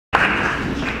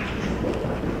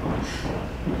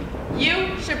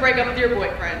break up with your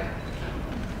boyfriend,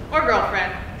 or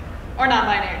girlfriend, or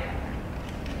non-binary.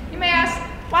 You may ask,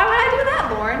 why would I do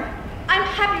that, Lauren? I'm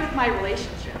happy with my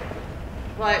relationship.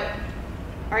 But,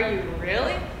 are you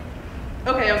really?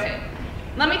 Okay.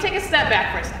 Let me take a step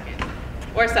back for a second,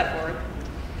 or a step forward.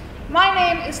 My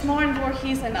name is Lauren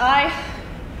Voorhees, and I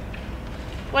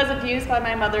was abused by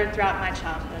my mother throughout my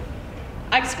childhood.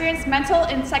 I experienced mental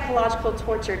and psychological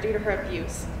torture due to her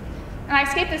abuse. And I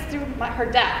escaped this through her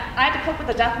death. I had to cope with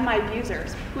the death of my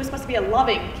abusers, who was supposed to be a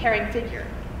loving, caring figure.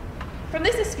 From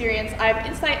this experience, I have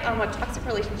insight on what toxic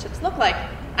relationships look like.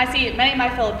 I see many of my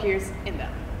fellow peers in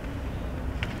them.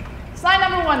 Sign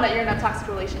number one that you're in a toxic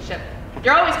relationship.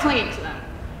 You're always clinging to them.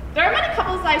 There are many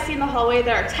couples that I see in the hallway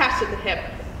that are attached at the hip.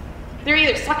 They're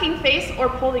either sucking face or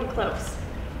pulling close.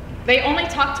 They only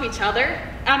talk to each other,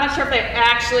 and I'm not sure if they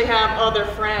actually have other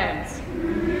friends.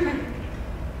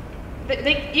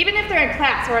 Even if they're in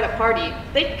class or at a party,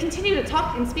 they continue to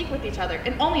talk and speak with each other,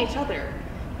 and only each other.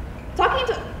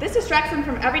 This distracts them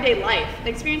from everyday life, and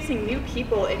experiencing new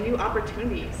people and new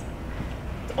opportunities.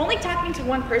 Only talking to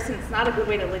one person is not a good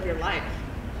way to live your life.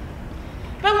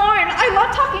 But Lauren, I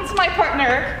love talking to my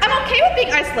partner. I'm okay with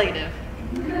being isolated.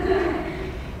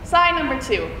 Sign number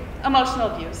two,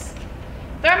 emotional abuse.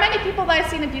 There are many people that I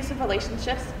see in abusive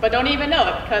relationships, but don't even know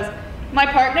it because my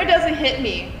partner doesn't hit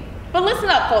me. But listen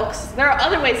up, folks. There are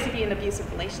other ways to be in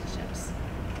abusive relationships.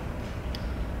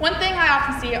 One thing I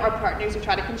often see are partners who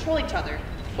try to control each other.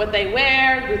 What they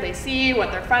wear, who they see,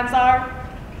 what their friends are.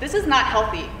 This is not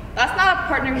healthy. That's not a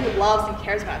partner who loves and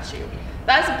cares about you.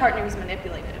 That is a partner who's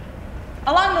manipulated.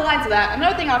 Along the lines of that,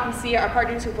 another thing I often see are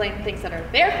partners who blame things that are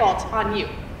their fault on you.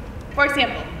 For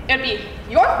example, it would be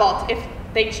your fault if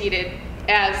they cheated,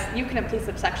 as you couldn't please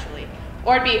them sexually.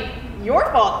 Or it'd be your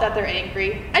fault that they're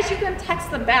angry, as you couldn't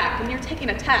text them back when you're taking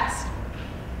a test.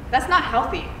 That's not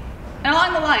healthy. And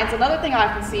along the lines, another thing I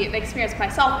often see and experience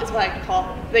myself is what I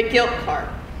call the guilt card.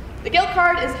 The guilt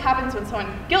card happens when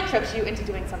someone guilt trips you into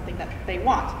doing something that they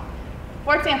want.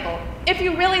 For example, if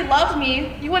you really loved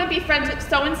me, you wouldn't be friends with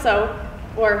so-and-so,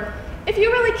 or if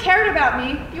you really cared about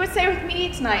me, you would stay with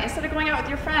me tonight instead of going out with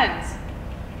your friends.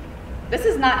 This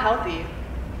is not healthy.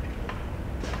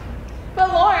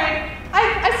 But Lauren,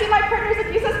 I see my partner's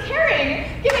abuse as caring.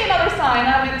 Give me another sign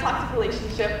I'm in a toxic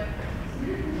relationship.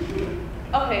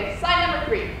 Okay, sign number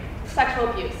three, sexual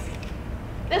abuse.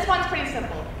 This one's pretty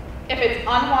simple. If it's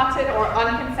unwanted or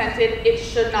unconsented, it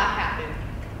should not happen.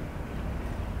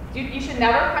 You should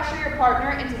never pressure your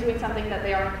partner into doing something that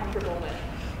they are uncomfortable with.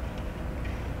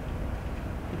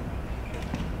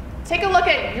 Take a look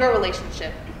at your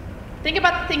relationship. Think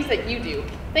about the things that you do.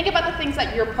 Think about the things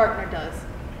that your partner does.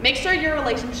 Make sure your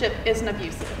relationship isn't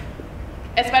abusive.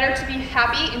 It's better to be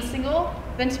happy and single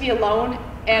than to be alone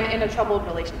and in a troubled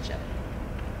relationship.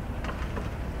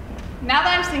 Now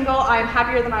that I'm single, I am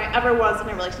happier than I ever was in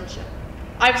a relationship.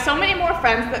 I have so many more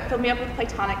friends that fill me up with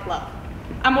platonic love.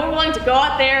 I'm more willing to go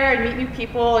out there and meet new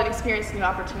people and experience new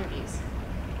opportunities.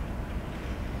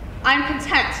 I'm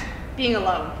content being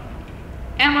alone.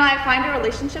 And when I find a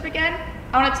relationship again,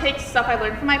 I want to take stuff I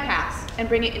learned from my past and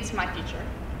bring it into my future.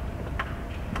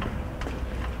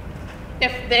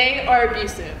 If they are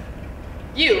abusive,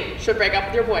 you should break up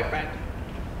with your boyfriend,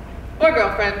 or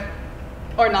girlfriend,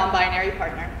 or non-binary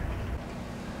partner.